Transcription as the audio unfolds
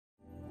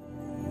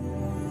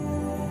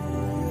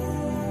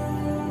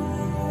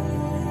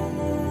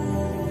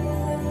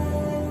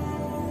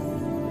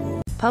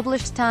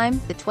Published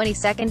time, the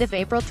 22nd of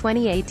April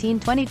 2018,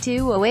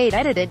 22:08.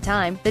 Edited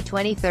time, the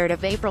 23rd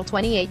of April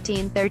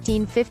 2018,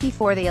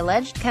 13:54. The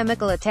alleged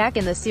chemical attack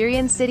in the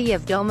Syrian city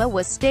of Douma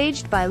was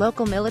staged by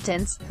local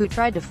militants, who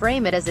tried to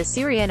frame it as a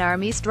Syrian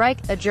Army strike.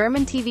 A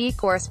German TV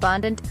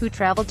correspondent, who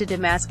traveled to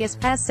Damascus,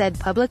 has said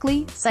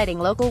publicly, citing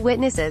local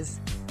witnesses.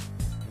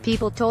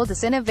 "People told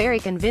us in a very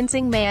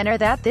convincing manner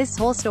that this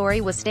whole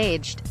story was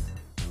staged."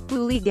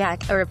 Uli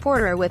Gack, a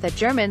reporter with a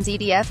German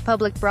ZDF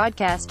public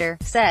broadcaster,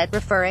 said,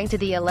 referring to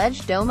the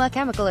alleged Douma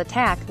chemical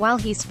attack, while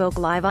he spoke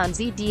live on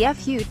ZDF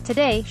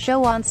Today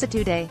show on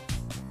Saturday.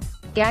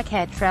 Gack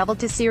had traveled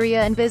to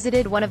Syria and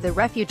visited one of the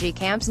refugee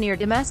camps near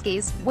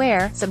Damascus,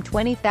 where some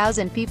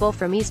 20,000 people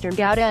from eastern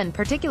Ghouta and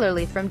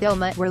particularly from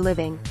Douma were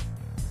living.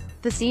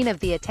 The scene of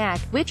the attack,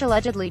 which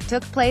allegedly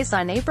took place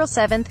on April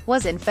 7,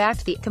 was in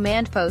fact the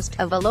command post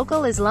of a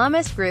local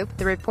Islamist group,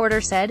 the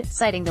reporter said,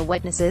 citing the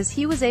witnesses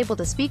he was able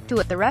to speak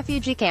to at the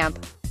refugee camp.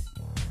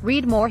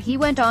 Read more. He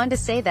went on to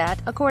say that,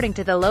 according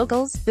to the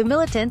locals, the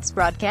militants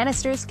brought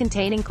canisters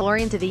containing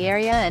chlorine to the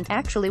area and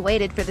actually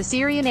waited for the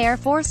Syrian Air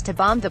Force to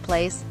bomb the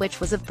place, which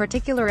was of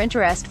particular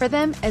interest for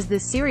them, as the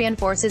Syrian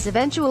forces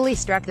eventually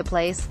struck the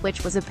place,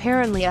 which was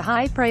apparently a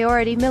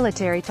high-priority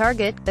military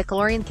target. The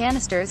chlorine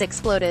canisters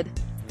exploded.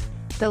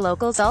 The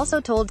locals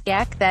also told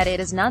Gack that it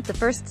is not the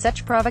first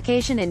such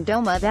provocation in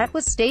Douma that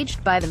was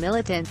staged by the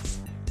militants.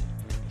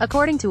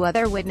 According to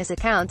other witness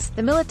accounts,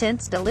 the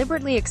militants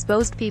deliberately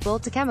exposed people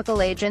to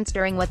chemical agents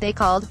during what they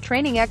called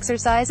training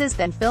exercises,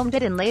 then filmed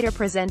it and later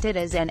presented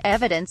as an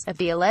evidence of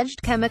the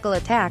alleged chemical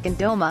attack in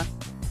Douma.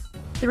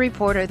 The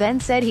reporter then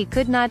said he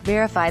could not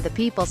verify the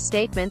people's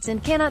statements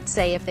and cannot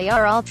say if they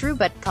are all true,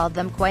 but called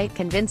them quite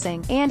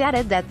convincing, and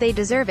added that they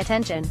deserve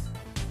attention.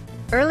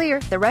 Earlier,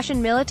 the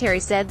Russian military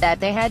said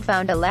that they had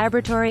found a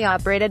laboratory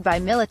operated by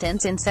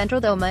militants in central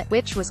Douma,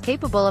 which was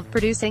capable of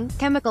producing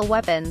chemical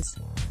weapons.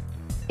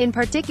 In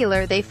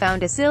particular, they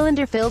found a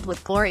cylinder filled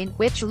with chlorine,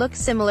 which looked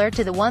similar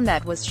to the one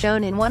that was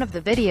shown in one of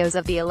the videos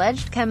of the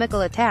alleged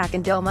chemical attack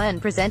in Douma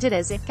and presented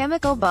as a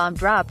chemical bomb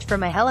dropped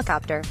from a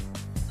helicopter.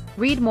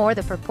 Read more.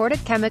 The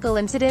purported chemical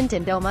incident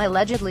in Douma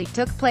allegedly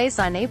took place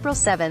on April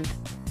 7.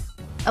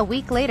 A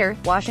week later,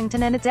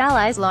 Washington and its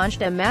allies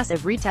launched a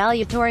massive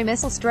retaliatory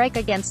missile strike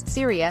against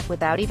Syria,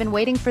 without even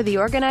waiting for the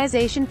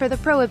Organization for the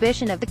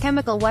Prohibition of the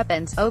Chemical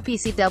Weapons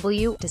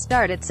 (OPCW) to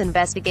start its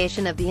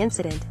investigation of the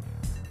incident.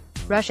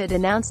 Russia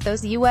denounced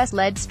those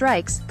U.S.-led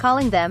strikes,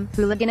 calling them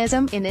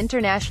hooliganism in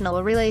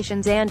international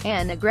relations and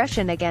an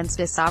aggression against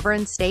a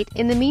sovereign state.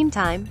 In the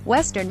meantime,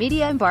 Western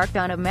media embarked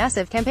on a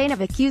massive campaign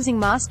of accusing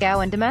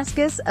Moscow and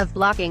Damascus of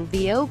blocking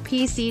the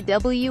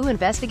OPCW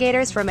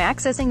investigators from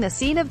accessing the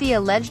scene of the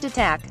alleged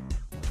attack.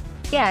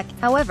 Gack,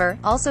 however,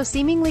 also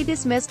seemingly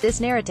dismissed this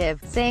narrative,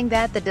 saying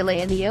that the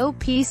delay in the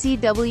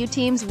OPCW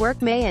team's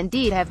work may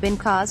indeed have been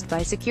caused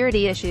by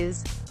security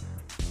issues.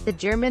 The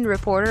German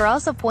reporter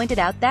also pointed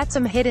out that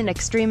some hidden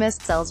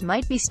extremist cells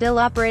might be still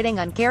operating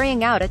on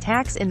carrying out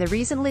attacks in the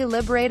recently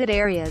liberated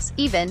areas,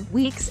 even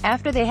weeks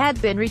after they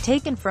had been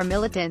retaken from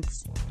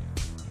militants.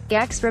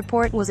 Gack's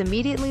report was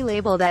immediately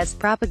labeled as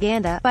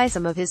propaganda by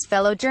some of his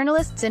fellow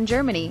journalists in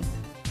Germany.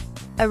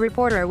 A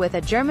reporter with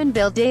a German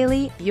Bild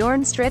daily,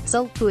 Bjorn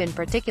Stritzel, who in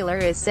particular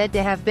is said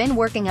to have been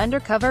working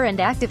undercover and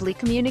actively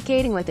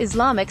communicating with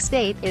Islamic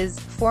State,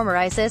 former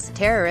ISIS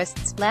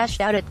terrorists,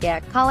 lashed out at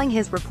Gack, calling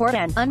his report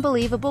an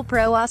unbelievable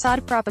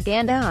pro-Assad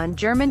propaganda on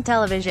German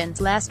television.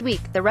 Last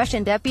week, the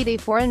Russian Deputy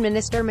Foreign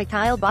Minister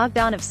Mikhail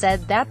Bogdanov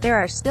said that there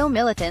are still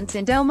militants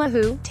in Douma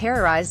who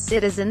terrorize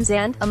citizens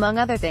and, among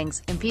other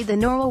things, impede the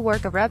normal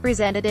work of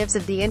representatives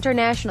of the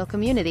international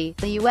community,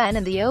 the UN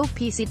and the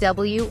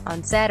OPCW.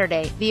 On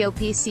Saturday, the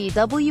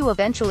OPCW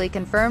eventually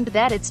confirmed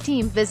that its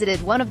team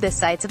visited one of the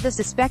sites of the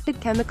suspected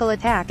chemical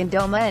attack in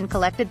Douma and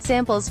collected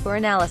samples for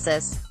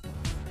analysis.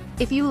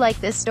 If you like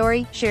this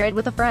story, share it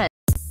with a friend.